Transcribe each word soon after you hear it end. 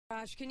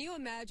gosh, can you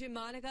imagine,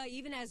 Monica,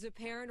 even as a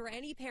parent or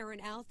any parent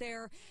out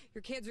there,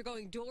 your kids are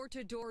going door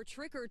to door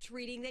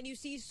trick-or-treating, then you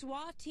see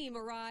SWAT team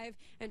arrive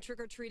and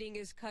trick-or-treating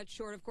is cut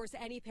short. Of course,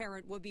 any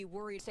parent would be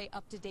worried. Stay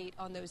up to date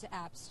on those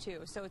apps,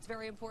 too. So it's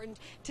very important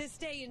to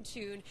stay in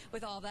tune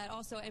with all that.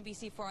 Also,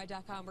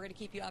 NBC4i.com, we're going to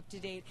keep you up to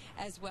date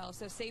as well.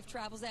 So safe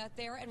travels out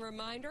there. And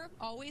reminder,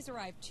 always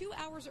arrive 2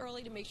 hours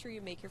early to make sure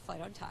you make your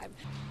flight on time.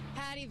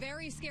 Patty,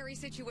 very scary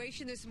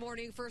situation this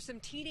morning for some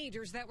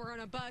teenagers that were on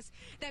a bus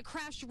that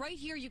crashed right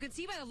here. You can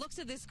see by the looks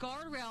of this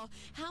guardrail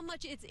how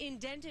much it's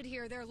indented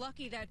here. They're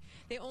lucky that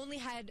they only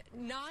had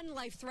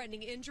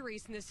non-life-threatening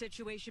injuries in this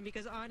situation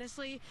because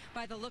honestly,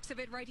 by the looks of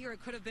it right here,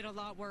 it could have been a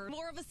lot worse.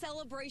 More of a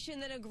celebration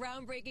than a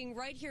groundbreaking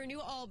right here in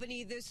New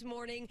Albany this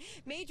morning.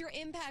 Major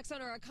impacts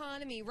on our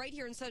economy right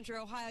here in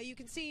Central Ohio. You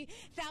can see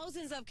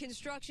thousands of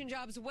construction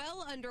jobs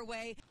well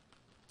underway.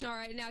 All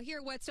right, now here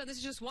at Whetstone, this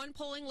is just one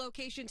polling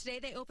location today.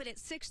 They open at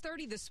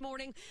 6:30 this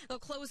morning. They'll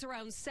close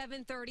around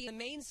 7:30. The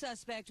main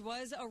suspect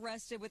was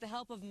arrested with the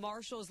help of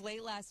marshals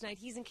late last night.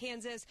 He's in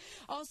Kansas.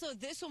 Also,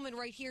 this woman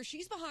right here,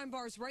 she's behind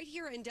bars right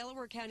here in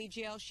Delaware County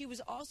Jail. She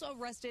was also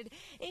arrested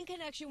in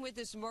connection with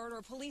this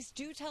murder. Police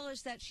do tell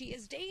us that she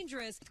is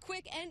dangerous.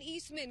 Quick and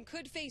Eastman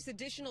could face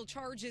additional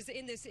charges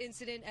in this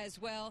incident as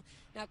well.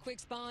 Now,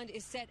 Quick's bond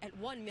is set at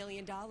 $1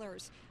 million.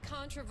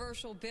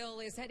 Controversial bill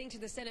is heading to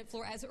the Senate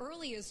floor as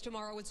early as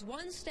tomorrow. It's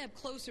one step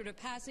closer to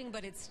passing,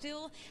 but it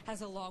still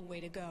has a long way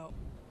to go.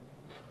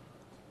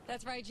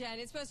 That's right, Jen.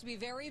 It's supposed to be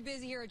very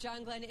busy here at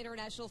John Glenn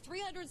International.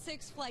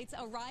 306 flights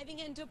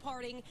arriving and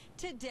departing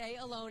today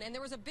alone. And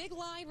there was a big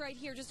line right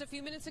here just a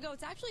few minutes ago.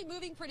 It's actually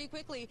moving pretty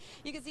quickly.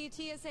 You can see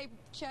TSA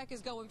check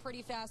is going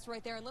pretty fast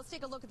right there. And let's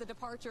take a look at the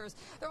departures.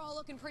 They're all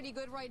looking pretty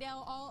good right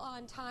now, all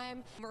on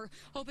time. We're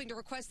hoping to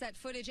request that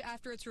footage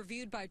after it's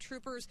reviewed by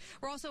troopers.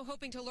 We're also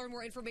hoping to learn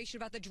more information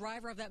about the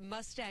driver of that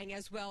Mustang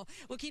as well.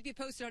 We'll keep you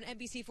posted on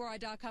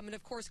NBC4i.com and,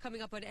 of course,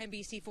 coming up on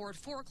NBC4 at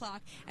 4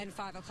 o'clock and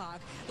 5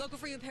 o'clock. Local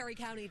for you in Perry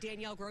County,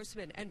 Danielle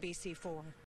Grossman, NBC4.